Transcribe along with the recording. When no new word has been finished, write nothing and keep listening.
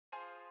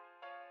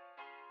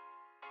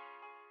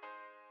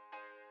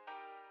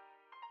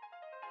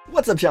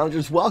What's up,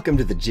 challengers? Welcome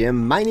to the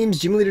gym. My name's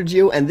Gym Leader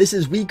Gio, and this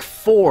is week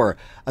 4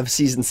 of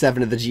Season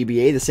 7 of the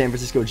GBA. The San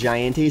Francisco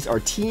GiEnteis are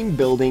team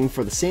building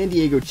for the San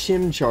Diego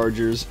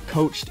Chimchargers,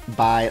 coached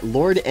by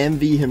Lord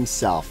Emvee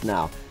himself.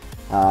 Now,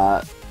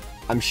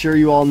 I'm sure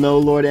you all know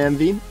Lord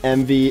Emvee.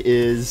 Emvee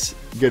is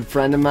a good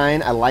friend of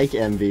mine. I like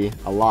Emvee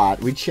a lot.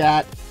 We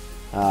chat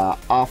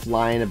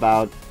offline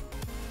about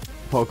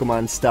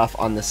Pokemon stuff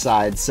on the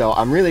side, so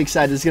I'm really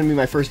excited. This is going to be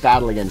my first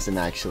battle against him,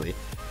 actually.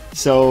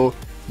 So,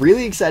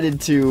 really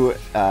excited to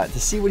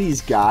see what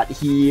he's got.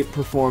 He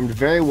performed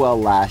very well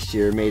last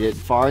year, made it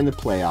far in the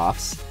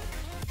playoffs,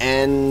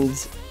 and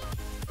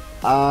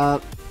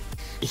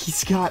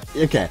he's got,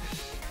 okay,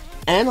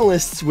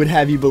 analysts would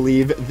have you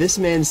believe this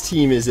man's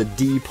team is a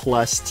D+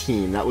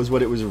 team. That was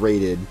what it was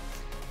rated.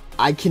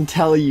 I can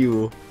tell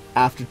you,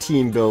 after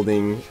team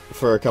building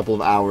for a couple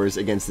of hours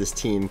against this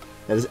team,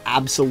 that is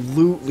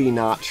absolutely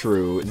not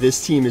true.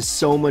 This team is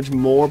so much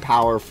more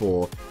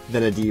powerful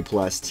than a D+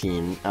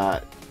 team.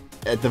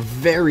 At the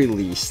very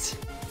least,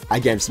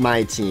 against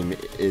my team,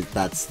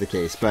 that's the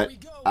case. But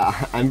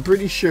I'm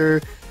pretty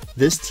sure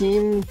this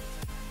team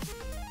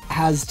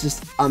has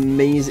just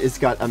amazing. It's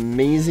got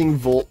amazing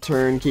Volt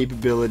Turn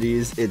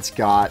capabilities. It's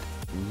got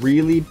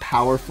really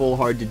powerful,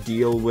 hard to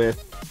deal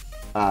with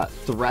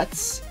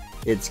threats.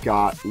 It's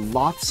got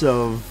lots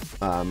of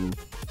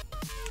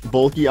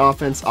bulky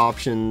offense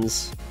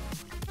options.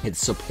 Its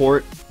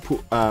support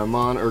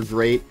mon are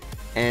great,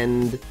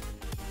 and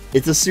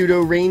it's a pseudo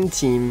rain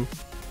team.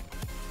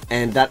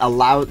 And that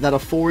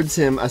affords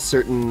him a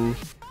certain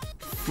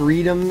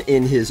freedom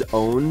in his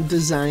own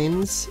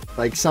designs.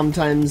 Like,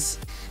 sometimes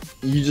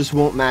you just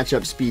won't match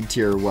up speed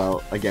tier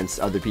well against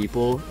other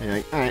people. And you're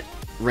like, alright,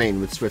 Rain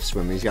with Swift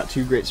Swimmer. He's got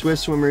 2 great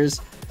Swift Swimmers.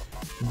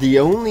 The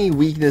only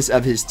weakness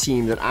of his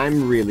team that I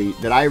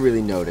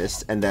really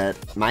noticed, and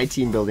that my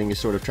team building is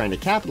sort of trying to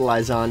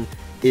capitalize on,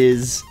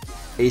 is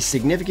a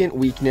significant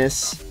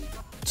weakness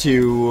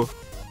to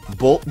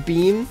Bolt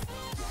Beam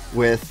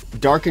with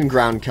Dark and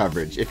Ground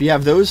coverage. If you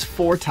have those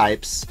 4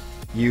 types,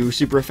 you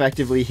super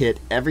effectively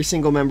hit every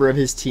single member of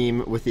his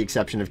team with the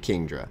exception of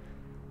Kingdra.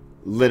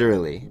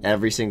 Literally,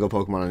 every single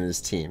Pokemon on his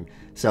team.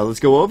 So let's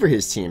go over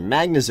his team.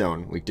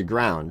 Magnezone, weak to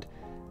Ground.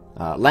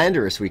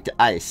 Landorus, weak to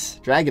Ice.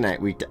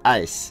 Dragonite, weak to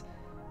Ice.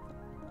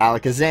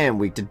 Alakazam,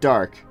 weak to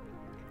Dark.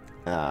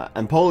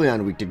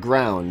 Empoleon, weak to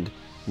Ground.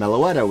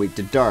 Meloetta, weak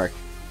to Dark.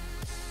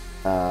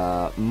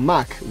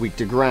 Muck, weak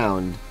to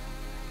Ground.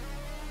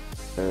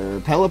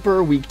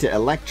 Pelipper, weak to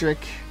Electric.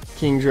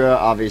 Kingdra,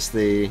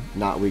 obviously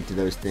not weak to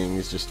those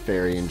things, just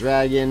Fairy and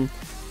Dragon.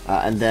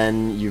 And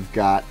then you've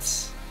got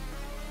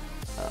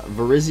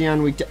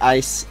Virizion, weak to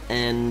Ice,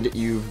 and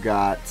you've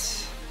got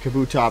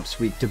Kabutops,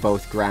 weak to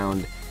both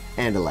Ground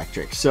and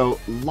Electric. So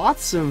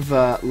lots of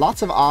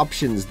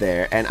options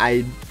there, and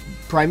I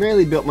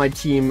primarily built my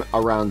team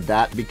around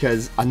that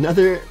because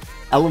another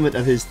element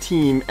of his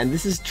team, and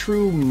this is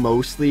true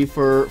mostly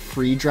for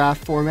free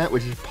draft format,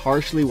 which is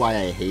partially why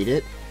I hate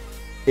it,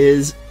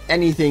 is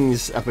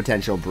anything's a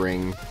potential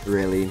bring,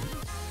 really.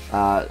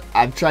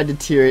 I've tried to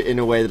tier it in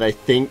a way that I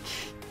think,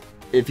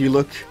 if you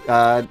look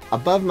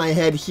above my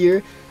head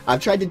here, I've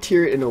tried to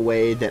tier it in a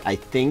way that I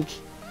think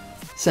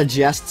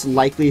suggests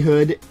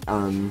likelihood.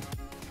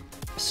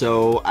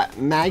 So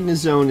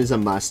Magnezone is a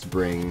must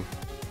bring,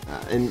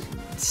 and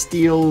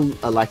Steel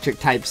Electric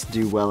types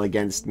do well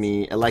against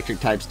me. Electric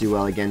types do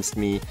well against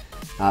me.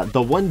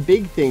 The one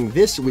big thing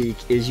this week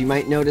is you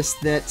might notice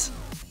that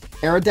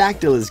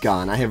Aerodactyl is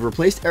gone. I have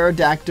replaced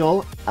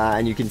Aerodactyl,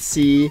 and you can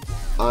see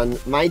on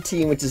my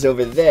team, which is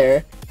over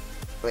there.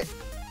 Wait,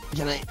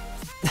 can I?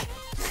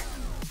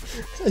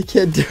 I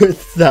can't do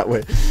it that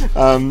way.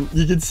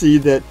 You can see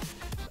that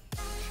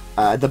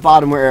at the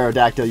bottom where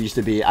Aerodactyl used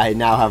to be, I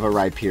now have a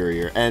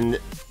Rhyperior, and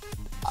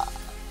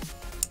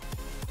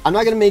I'm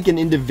not going to make an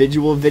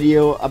individual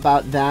video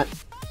about that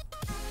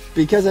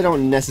because I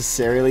don't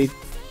necessarily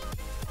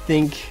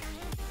think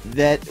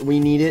that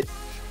we need it.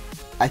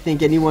 I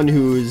think anyone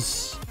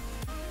who's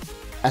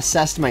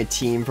assessed my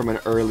team from an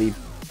early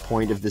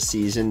point of the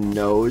season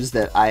knows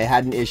that I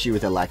had an issue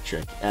with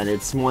Electric, and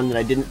it's one that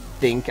I didn't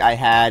think I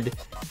had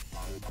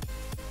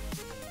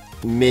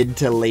mid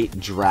to late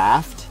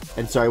draft,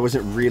 and so I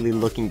wasn't really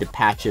looking to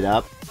patch it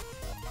up,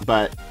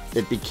 but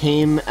it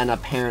became an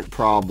apparent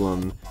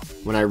problem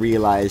when I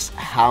realized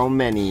how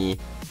many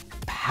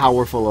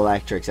powerful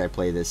Electrics I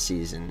play this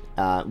season,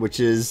 which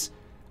is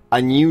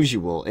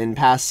unusual. In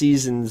past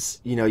seasons,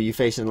 you know, you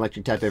face an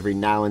Electric type every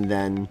now and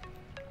then,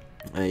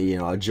 you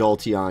know, a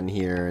Jolteon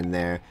here and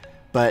there,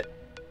 but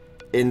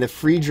in the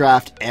free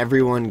draft,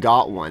 everyone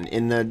got one.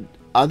 In the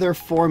other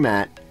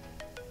format,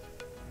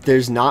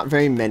 there's not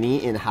very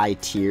many in high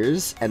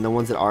tiers, and the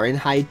ones that are in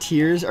high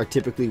tiers are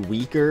typically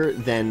weaker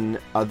than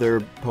other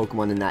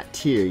Pokemon in that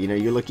tier. You know,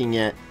 you're looking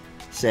at,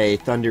 say,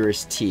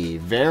 Thundurus T,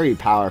 very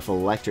powerful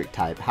Electric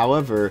type.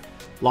 However,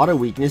 a lot of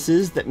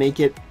weaknesses that make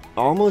it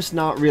almost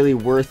not really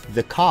worth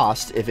the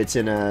cost if it's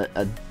in a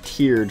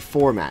tiered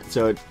format.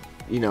 So,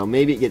 you know,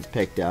 maybe it gets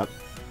picked up,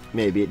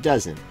 maybe it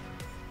doesn't.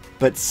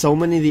 but so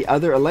many of the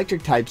other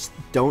electric types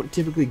don't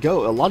typically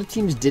go. A lot of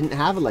teams didn't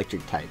have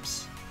electric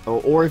types.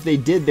 Or if they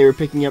did, they were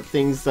picking up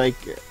things like,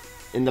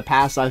 in the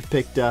past I've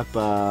picked up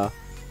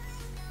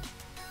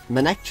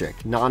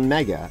Manectric,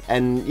 non-mega,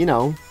 and you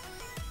know,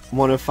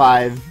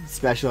 105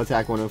 special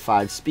attack,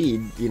 105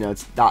 speed, you know,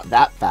 it's not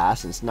that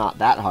fast and it's not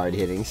that hard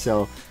hitting.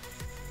 So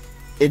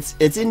it's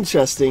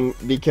interesting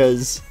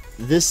because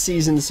this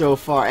season so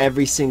far,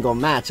 every single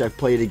match I've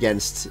played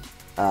against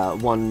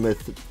one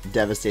with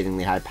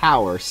devastatingly high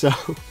power, so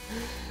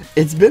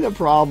it's been a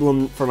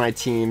problem for my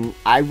team.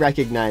 I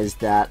recognize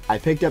that. I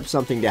picked up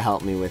something to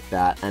help me with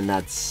that, and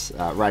that's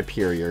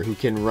Rhyperior, who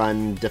can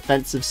run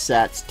defensive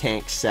sets,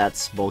 tank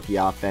sets, bulky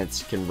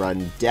offense, can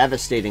run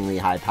devastatingly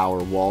high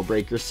power wall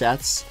breaker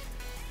sets,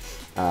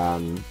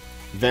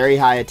 very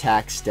high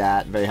attack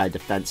stat, very high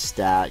defense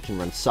stat, can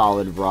run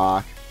solid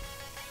rock.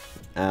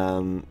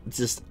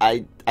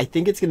 I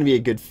think it's going to be a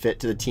good fit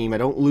to the team. I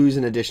don't lose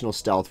an additional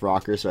stealth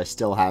rocker, so I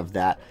still have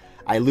that.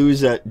 I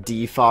lose a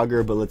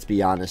defogger, but let's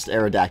be honest,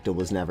 Aerodactyl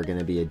was never going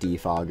to be a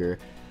defogger.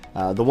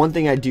 The one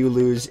thing I do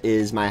lose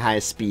is my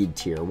highest speed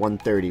tier,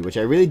 130, which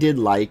I really did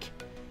like.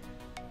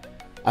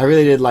 I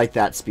really did like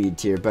that speed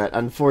tier, but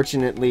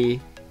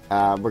unfortunately,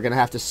 we're going to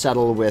have to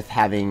settle with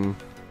having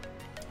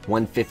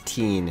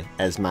 115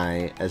 as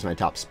my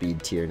top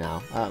speed tier now,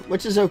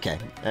 which is okay.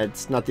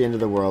 It's not the end of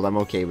the world. I'm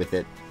okay with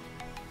it.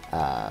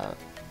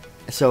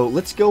 So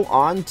let's go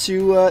on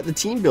to the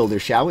team builder,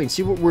 shall we, and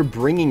see what we're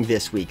bringing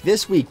this week.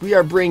 This week we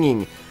are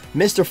bringing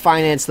Mr.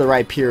 Finance the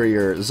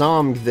Rhyperior,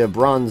 Zomg the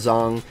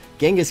Bronzong,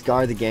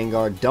 Genghis-Gar the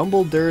Gengar,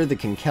 Dumbledore the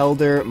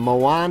Conkeldurr,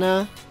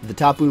 Moana the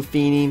Tapu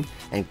Fini,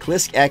 and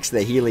Klisk X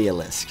the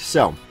Heliolisk.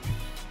 So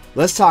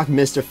let's talk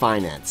Mr.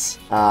 Finance.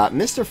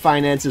 Mr.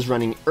 Finance is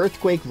running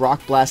Earthquake,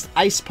 Rock Blast,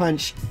 Ice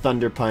Punch,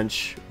 Thunder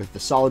Punch with the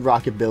Solid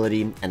Rock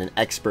ability and an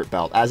Expert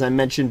Belt. As I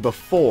mentioned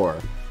before,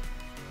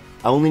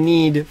 I only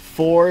need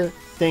 4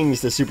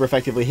 things to super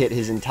effectively hit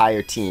his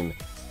entire team.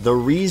 The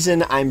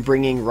reason I'm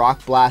bringing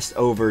Rock Blast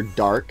over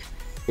Dark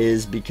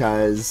is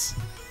because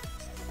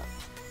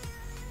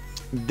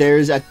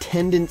there's a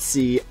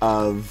tendency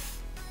of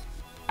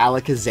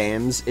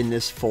Alakazams in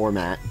this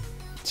format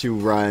to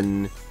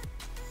run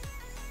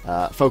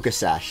Focus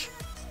Sash.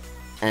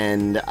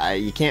 And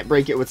you can't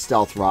break it with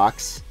Stealth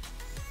Rocks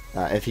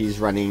if he's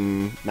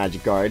running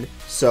Magic Guard.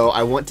 So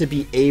I want to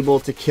be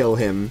able to kill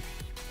him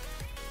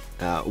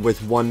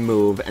with one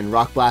move, and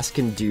Rock Blast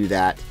can do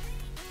that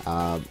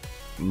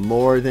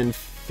more than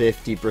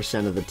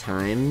 50% of the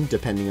time,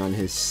 depending on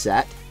his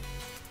set,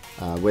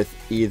 with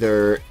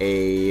either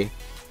a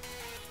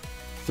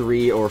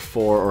 3 or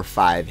 4 or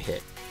 5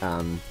 hit,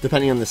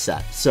 depending on the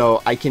set.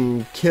 So I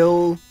can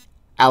kill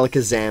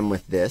Alakazam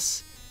with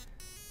this.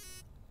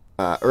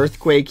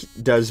 Earthquake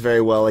does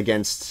very well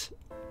against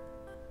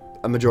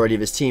a majority of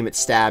his team. It's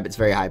stab, it's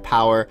very high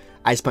power.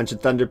 Ice Punch and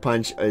Thunder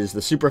Punch is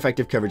the super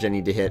effective coverage I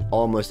need to hit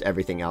almost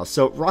everything else.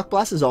 So Rock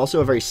Blast is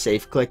also a very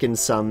safe click in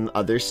some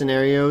other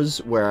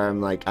scenarios where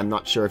I'm like, I'm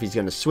not sure if he's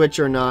going to switch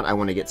or not. I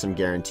want to get some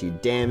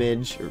guaranteed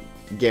damage, or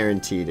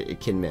guaranteed, it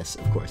can miss,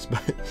 of course.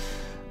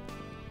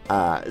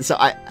 But so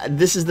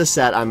this is the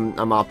set I'm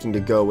opting to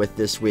go with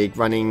this week,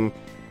 running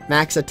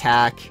max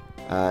attack,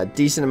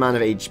 decent amount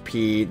of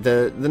HP.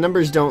 The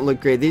numbers don't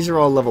look great. These are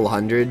all level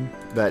 100,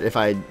 but if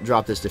I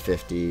drop this to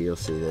 50, you'll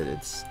see that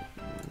it's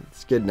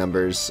good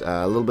numbers.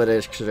 A little bit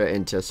extra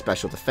into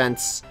special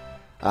defense,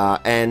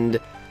 and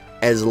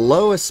as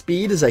low a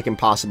speed as I can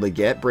possibly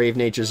get. Brave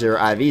Nature 0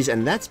 IVs,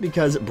 and that's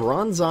because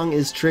Bronzong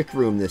is Trick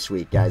Room this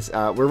week, guys.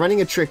 We're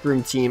running a Trick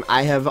Room team.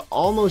 I have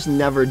almost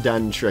never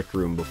done Trick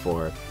Room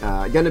before.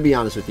 Gonna be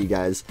honest with you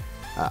guys.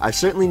 I've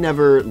certainly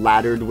never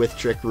laddered with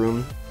Trick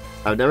Room.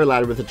 I've never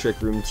laddered with a Trick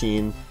Room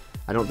team.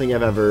 I don't think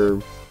I've ever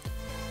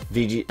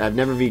I've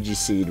never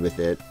VGC'd with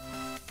it.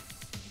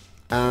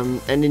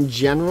 And in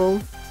general,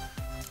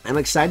 I'm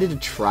excited to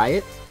try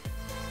it.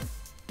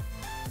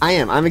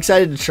 I'm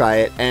excited to try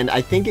it, and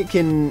I think it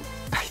can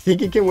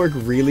work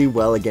really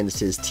well against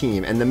his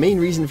team. And the main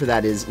reason for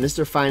that is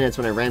Mr. Finance,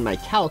 when I ran my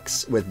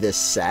calcs with this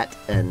set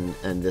and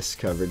this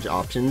coverage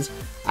options,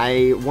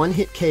 I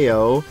one-hit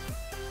KO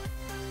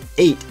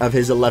 8 of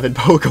his 11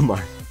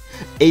 Pokemon.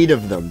 8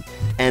 of them.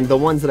 And the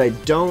ones that I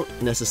don't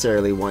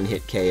necessarily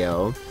one-hit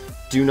KO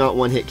do not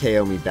one-hit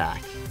KO me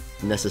back,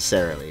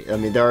 necessarily. I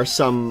mean, there are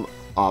some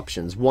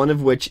options, one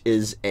of which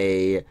is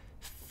a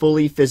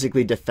fully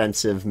physically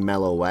defensive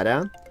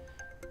Meloetta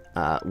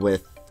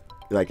with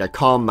like a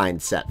Calm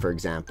Mind set, for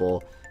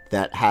example,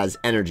 that has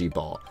Energy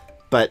Ball.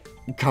 But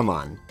come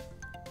on,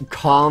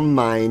 Calm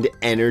Mind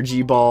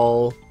Energy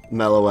Ball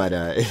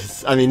Meloetta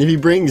is, I mean, if he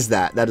brings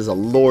that is a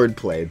Lord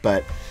play,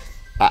 but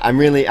I'm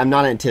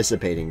not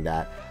anticipating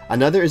that.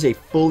 Another is a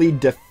fully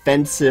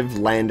defensive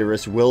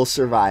Landorus will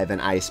survive an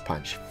Ice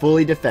Punch.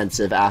 Fully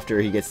defensive after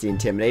he gets the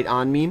Intimidate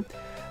on me.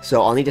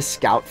 So I'll need to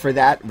scout for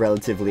that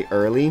relatively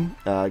early.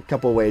 A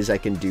couple ways I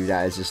can do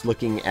that is just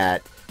looking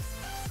at...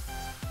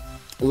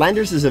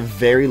 Landorus is a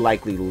very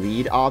likely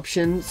lead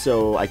option,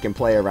 so I can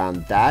play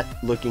around that.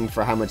 Looking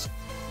for how much...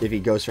 If he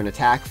goes for an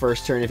attack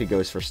first turn, if he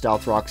goes for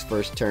Stealth Rocks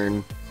first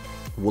turn.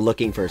 We're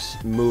looking for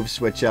move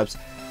switch-ups.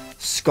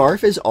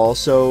 Scarf is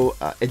also,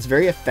 it's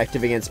very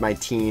effective against my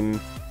team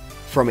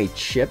from a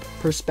chip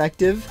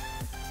perspective.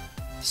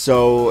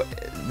 So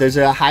there's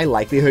a high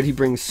likelihood he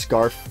brings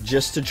Scarf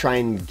just to try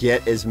and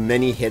get as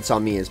many hits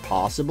on me as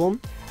possible.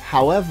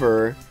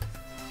 However,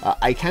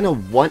 I kind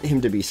of want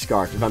him to be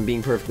Scarf, if I'm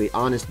being perfectly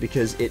honest,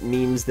 because it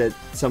means that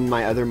some of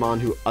my other Mon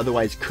who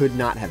otherwise could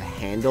not have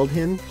handled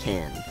him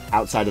can.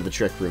 Outside of the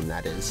Trick Room,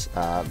 that is.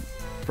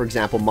 For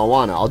example,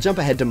 Moana. I'll jump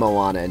ahead to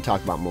Moana and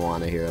talk about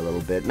Moana here a little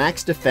bit.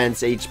 Max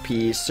Defense,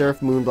 HP, Surf,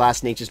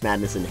 Moonblast, Nature's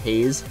Madness, and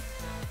Haze.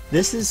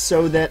 This is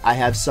so that I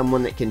have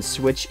someone that can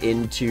switch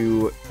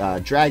into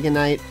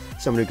Dragonite,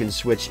 someone who can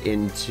switch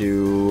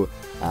into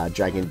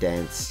Dragon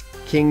Dance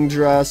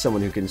Kingdra,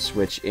 someone who can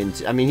switch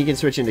into... I mean, he can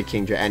switch into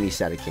Kingdra, any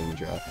set of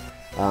Kingdra.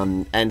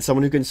 And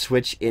someone who can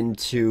switch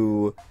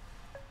into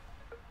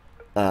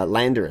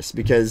Landorus,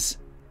 because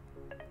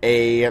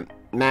a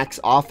max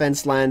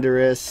offense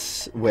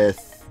Landorus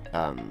with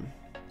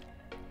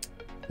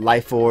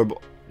Life Orb,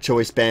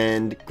 Choice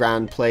Band,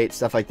 Ground Plate,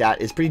 stuff like that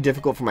is pretty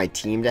difficult for my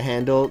team to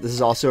handle. This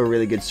is also a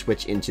really good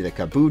switch into the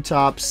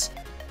Kabutops.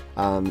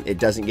 It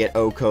doesn't get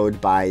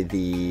O-code by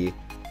the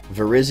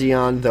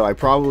Virizion, though I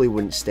probably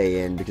wouldn't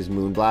stay in because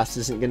Moonblast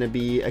isn't going to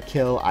be a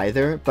kill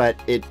either, but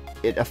it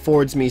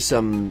affords me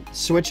some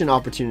switching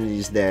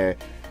opportunities there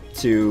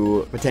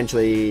to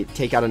potentially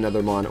take out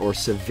another Mon or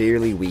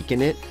severely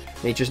weaken it.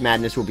 Nature's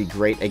Madness will be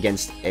great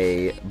against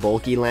a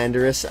bulky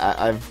Landorus.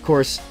 Of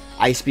course,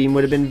 Ice Beam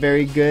would have been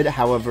very good,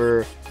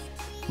 however,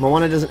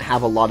 Moana doesn't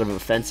have a lot of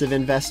offensive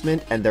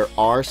investment, and there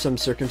are some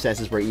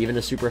circumstances where even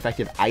a super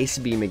effective Ice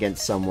Beam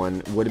against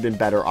someone would have been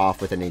better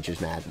off with a Nature's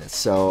Madness.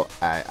 So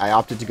I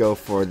opted to go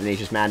for the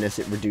Nature's Madness.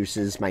 It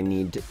reduces my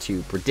need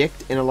to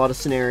predict in a lot of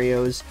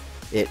scenarios.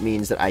 It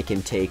means that I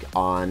can take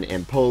on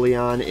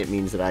Empoleon. It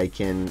means that I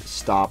can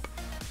stop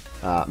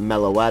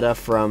Meloetta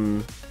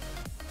from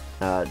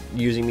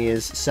using me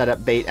as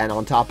setup bait, and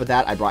on top of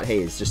that, I brought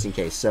Haze just in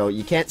case. So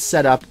you can't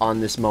set up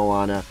on this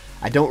Moana.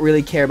 I don't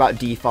really care about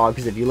Defog,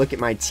 because if you look at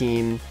my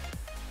team,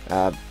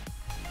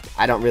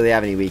 I don't really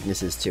have any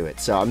weaknesses to it,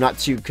 so I'm not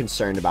too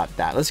concerned about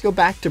that. Let's go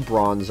back to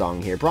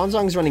Bronzong here.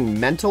 Bronzong's running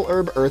Mental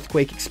Herb,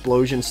 Earthquake,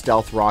 Explosion,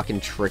 Stealth Rock,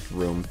 and Trick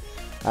Room.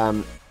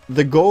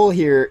 The goal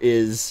here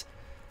is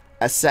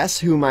assess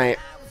who my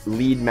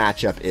lead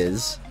matchup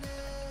is,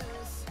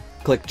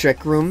 click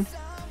Trick Room,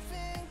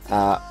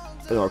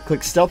 or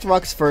click Stealth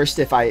Rocks first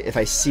if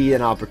I see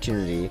an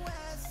opportunity.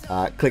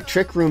 Click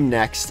Trick Room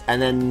next,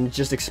 and then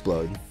just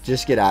explode.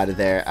 Just get out of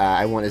there.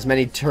 I want as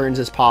many turns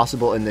as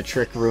possible in the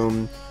Trick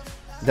Room.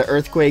 The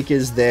Earthquake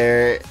is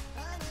there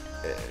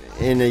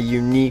in a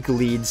unique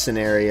lead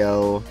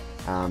scenario.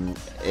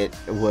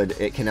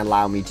 It can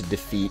allow me to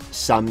defeat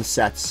some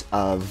sets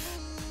of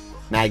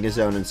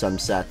Magnezone and some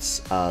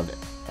sets of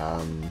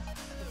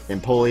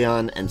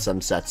Empoleon and some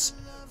sets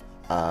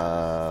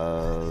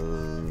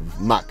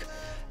of Muck.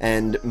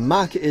 And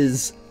Muck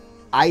is...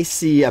 I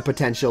see a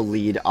potential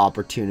lead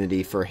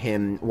opportunity for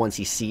him once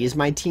he sees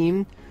my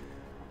team,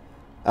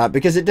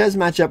 because it does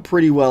match up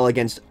pretty well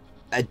against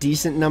a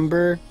decent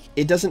number.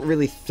 It doesn't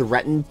really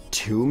threaten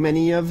too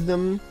many of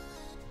them,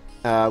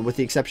 with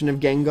the exception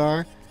of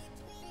Gengar.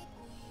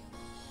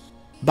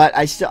 But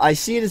I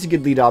see it as a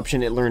good lead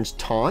option. It learns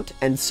Taunt,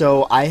 and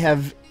so I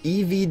have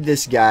EV'd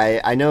this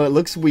guy. I know it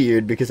looks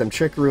weird because I'm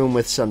Trick Room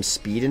with some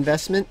speed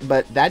investment,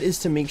 but that is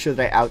to make sure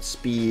that I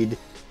outspeed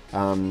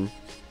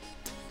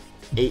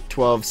 8,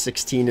 12,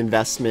 16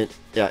 investment,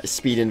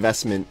 speed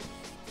investment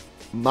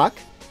Muck.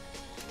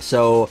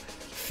 So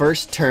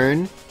first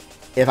turn,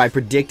 if I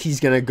predict he's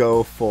going to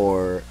go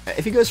for...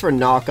 If he goes for a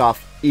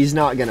knockoff, he's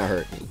not going to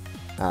hurt me.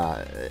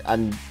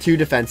 I'm too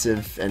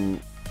defensive, and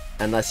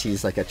unless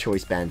he's like a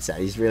choice band set,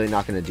 he's really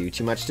not going to do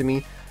too much to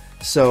me.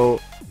 So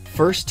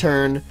first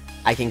turn,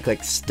 I can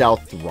click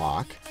Stealth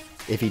Rock.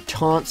 If he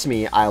taunts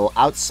me, I will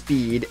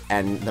outspeed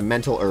and the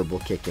Mental Herb will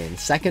kick in.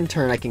 Second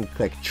turn, I can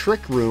click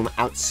Trick Room,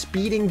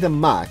 outspeeding the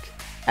Muck.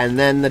 And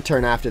then the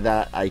turn after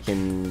that, I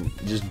can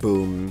just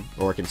boom,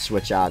 or I can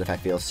switch out if I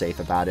feel safe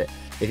about it.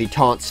 If he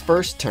taunts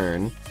first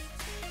turn,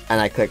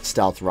 and I click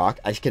Stealth Rock,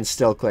 I can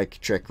still click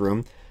Trick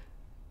Room.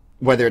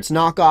 Whether it's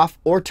knockoff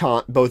or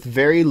taunt, both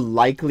very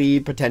likely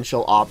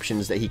potential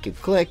options that he could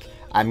click,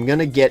 I'm going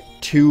to get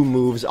 2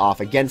 moves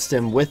off against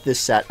him with this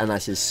set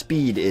unless his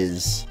speed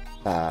is...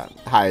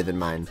 higher than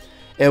mine.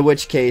 In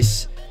which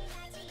case,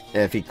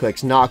 if he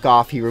clicks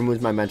knockoff, he removes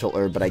my Mental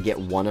Herb, but I get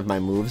 1 of my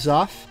moves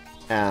off.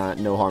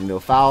 No harm, no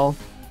foul.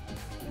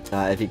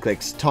 If he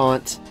clicks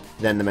taunt,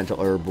 then the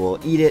Mental Herb will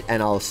eat it,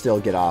 and I'll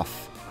still get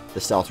off the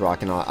Stealth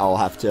Rock, and I'll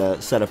have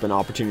to set up an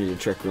opportunity to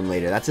Trick Room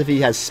later. That's if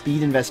he has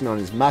speed investment on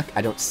his Muck.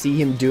 I don't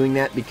see him doing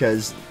that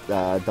because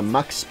the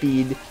Muck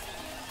speed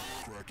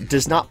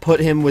does not put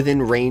him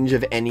within range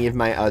of any of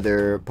my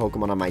other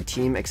Pokemon on my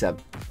team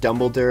except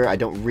Dumbledore. I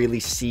don't really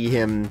see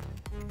him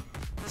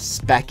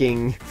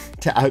speccing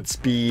to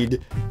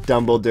outspeed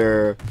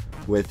Dumbledore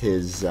with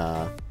his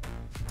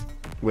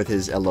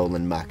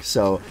Alolan Muck.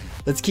 So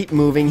let's keep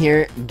moving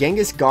here.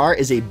 Genghis-Gar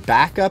is a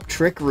backup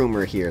Trick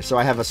Roomer here. So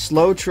I have a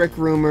slow Trick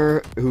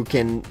Roomer who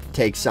can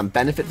take some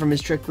benefit from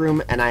his Trick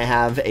Room, and I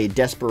have a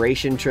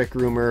Desperation Trick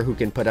Roomer who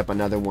can put up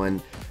another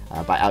one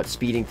by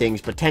outspeeding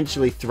things,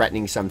 potentially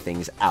threatening some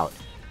things out.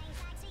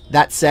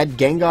 That said,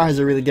 Gengar has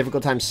a really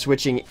difficult time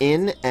switching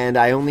in, and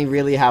I only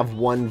really have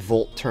one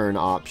Volt turn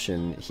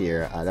option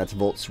here. That's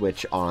Volt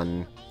Switch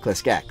on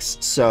Klisk-X.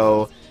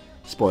 So,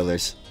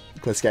 spoilers,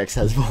 Klisk-X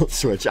has Volt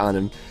Switch on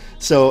him.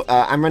 So,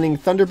 I'm running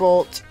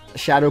Thunderbolt,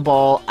 Shadow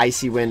Ball,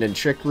 Icy Wind, and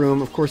Trick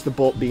Room. Of course, the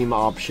Bolt Beam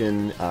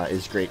option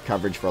is great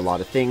coverage for a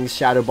lot of things.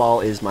 Shadow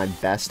Ball is my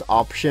best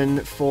option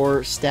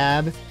for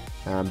Stab,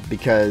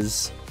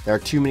 because there are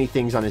too many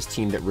things on his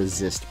team that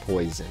resist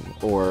poison,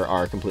 or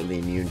are completely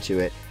immune to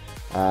it.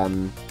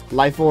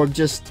 Life Orb,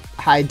 just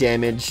high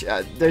damage.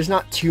 There's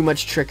not too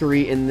much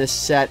trickery in this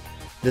set.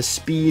 The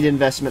speed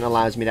investment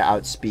allows me to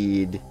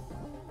outspeed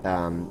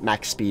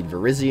max speed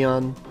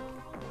Virizion.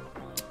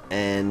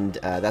 And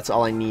that's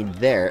all I need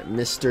there.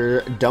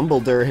 Mr.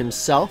 Dumbledore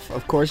himself,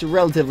 of course, a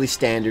relatively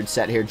standard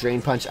set here.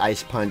 Drain Punch,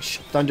 Ice Punch,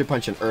 Thunder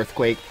Punch, and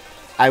Earthquake.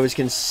 I was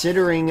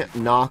considering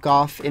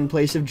Knockoff in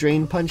place of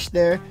Drain Punch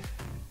there.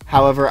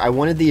 However, I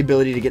wanted the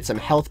ability to get some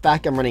health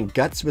back. I'm running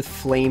Guts with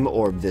Flame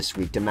Orb this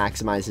week to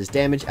maximize his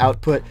damage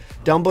output.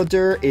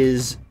 Dumbledore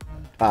is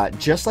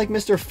just like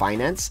Mr.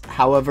 Finance,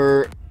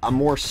 however, a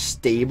more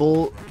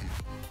stable,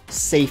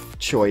 safe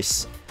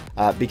choice.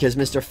 Because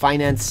Mr.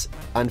 Finance,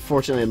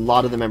 unfortunately, a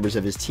lot of the members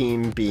of his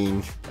team,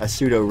 being a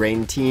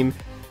pseudo-rain team,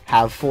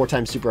 have 4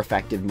 times super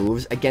effective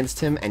moves against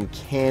him and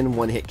can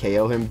one-hit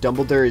KO him.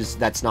 Dumbledore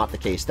that's not the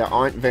case. There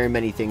aren't very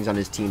many things on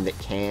his team that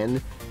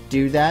can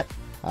do that.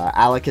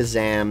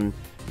 Alakazam,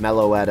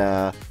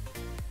 Meloetta.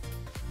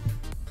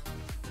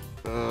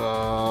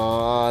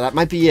 That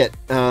might be it.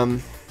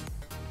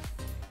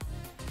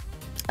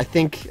 I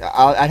think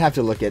I'd have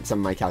to look at some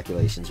of my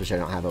calculations, which I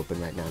don't have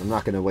open right now. I'm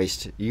not going to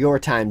waste your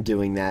time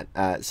doing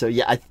that. So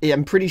yeah,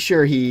 I'm pretty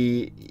sure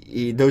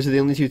those are the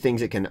only 2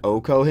 things that can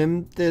OHKO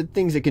him. The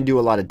things that can do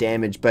a lot of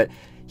damage, but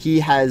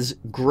he has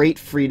great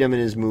freedom in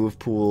his move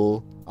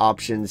pool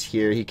options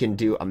here. He can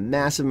do a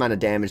massive amount of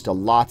damage to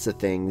lots of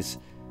things.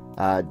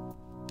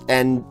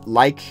 And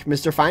like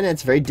Mr.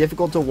 Finance, very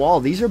difficult to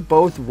wall. These are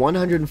both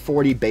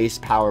 140 base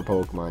power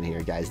Pokemon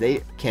here, guys.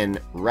 They can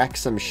wreck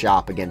some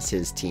shop against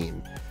his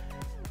team.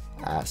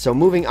 So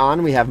moving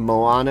on, we have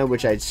Moana,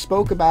 which I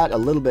spoke about a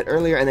little bit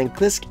earlier, and then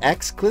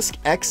Klisk-X.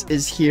 Klisk-X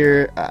is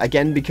here,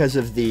 again, because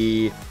of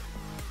the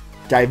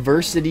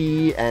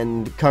diversity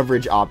and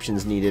coverage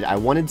options needed. I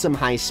wanted some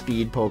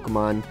high-speed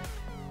Pokemon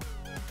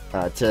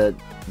to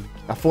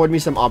afford me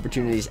some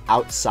opportunities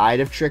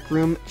outside of Trick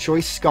Room.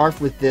 Choice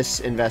Scarf with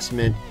this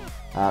investment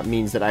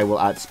means that I will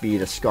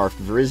outspeed a Scarfed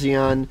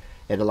Virizion.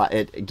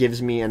 It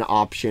gives me an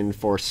option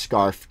for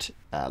Scarfed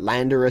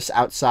Landorus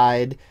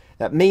outside.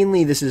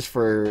 Mainly this is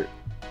for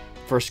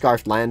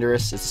Scarfed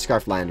Landorus. It's a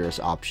Scarfed Landorus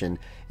option.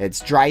 It's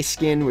Dry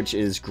Skin, which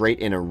is great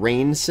in a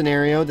rain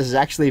scenario. This is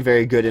actually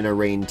very good in a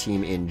rain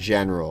team in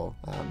general.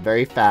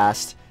 Very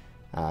fast.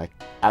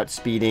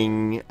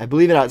 Outspeeding, I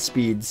believe it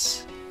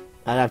outspeeds...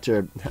 I'd have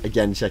to,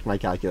 again, check my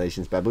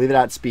calculations, but I believe it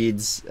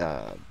outspeeds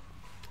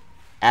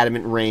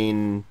Adamant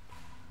Rain,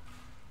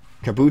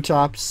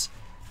 Kabutops,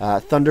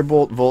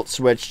 Thunderbolt, Volt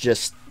Switch,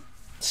 just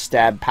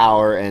stab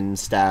power and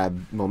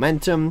stab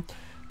momentum,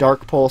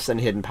 Dark Pulse, and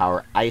Hidden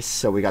Power Ice.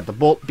 So we got the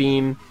Bolt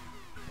Beam,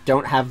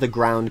 don't have the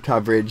ground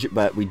coverage,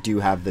 but we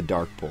do have the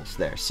Dark Pulse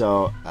there.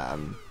 So,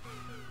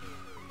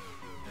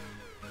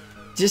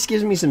 just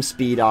gives me some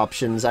speed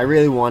options. I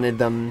really wanted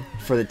them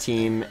for the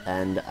team,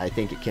 and I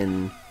think it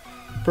can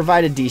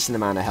provide a decent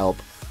amount of help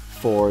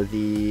for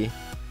the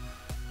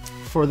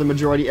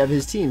majority of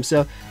his team.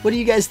 So what do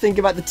you guys think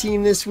about the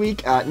team this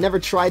week? Never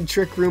tried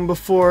Trick Room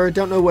before,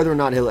 don't know whether or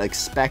not he'll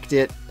expect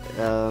it,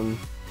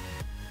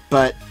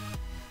 but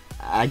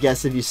I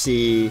guess if you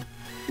see,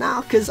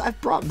 no, because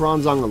I've brought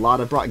Bronzong a lot,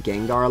 I've brought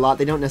Gengar a lot,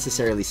 they don't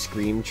necessarily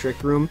scream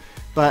Trick Room,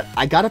 but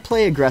I gotta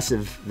play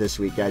aggressive this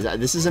week, guys.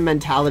 This is a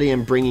mentality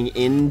I'm bringing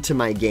into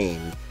my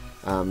game.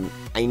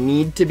 I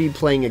need to be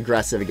playing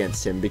aggressive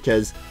against him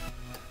because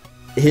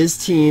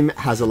his team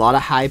has a lot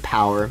of high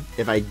power.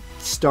 If I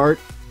start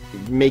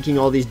making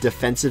all these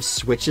defensive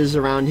switches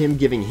around him,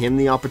 giving him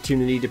the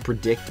opportunity to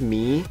predict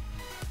me,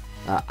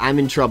 I'm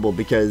in trouble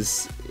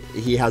because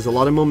he has a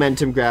lot of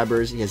momentum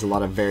grabbers. He has a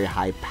lot of very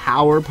high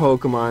power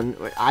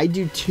Pokemon. I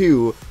do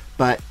too,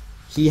 but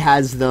he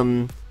has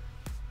them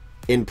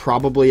in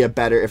probably a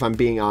better, if I'm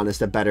being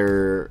honest, a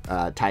better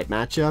type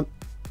matchup.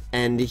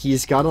 And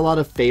he's got a lot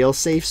of fail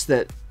safes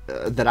that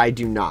I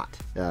do not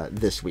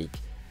this week.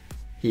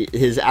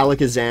 His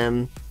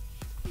Alakazam,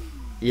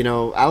 you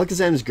know,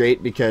 Alakazam's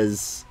great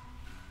because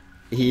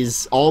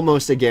he's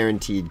almost a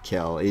guaranteed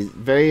kill. He's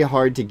very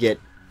hard to get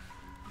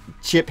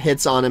chip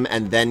hits on him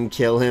and then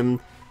kill him.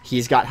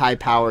 He's got high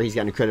power, he's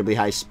got incredibly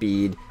high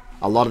speed.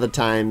 A lot of the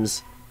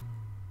times,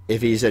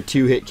 if he's a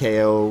 2-hit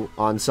KO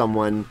on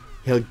someone,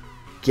 he'll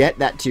get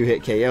that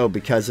 2-hit KO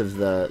because of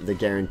the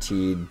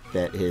guaranteed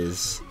that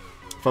his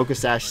Focus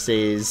Sash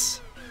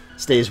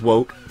stays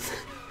woke.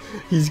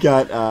 He's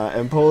got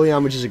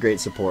Empoleon, which is a great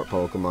support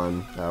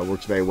Pokemon.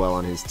 Works very well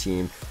on his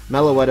team.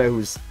 Meloetta,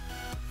 who's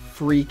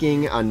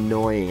freaking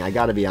annoying. I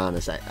gotta be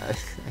honest, I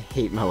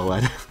hate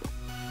Meloetta.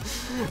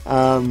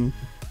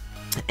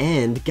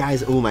 And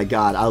guys, oh my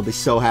god, I'll be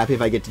so happy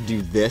if I get to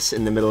do this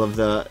in the middle of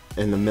the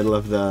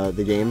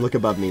game. Look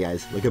above me,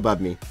 guys. Look above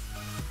me.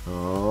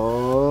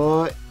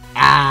 Oh,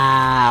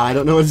 I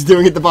don't know what it's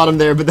doing at the bottom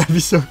there, but that'd be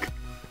so good.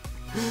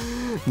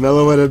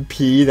 Meloetta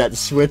P, that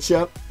switch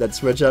up. I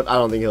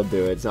don't think he'll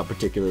do it. It's not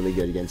particularly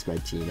good against my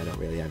team. I don't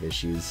really have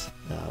issues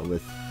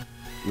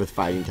with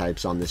fighting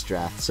types on this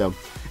draft. So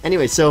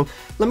anyway, so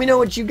let me know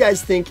what you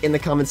guys think in the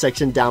comment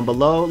section down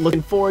below.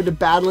 Looking forward to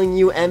battling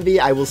you, Emvee.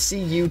 I will see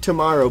you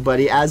tomorrow,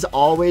 buddy. As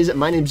always,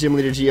 my name's Gym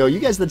Leader Geo. You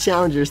guys are the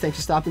challengers. Thanks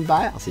for stopping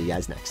by. I'll see you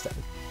guys next time.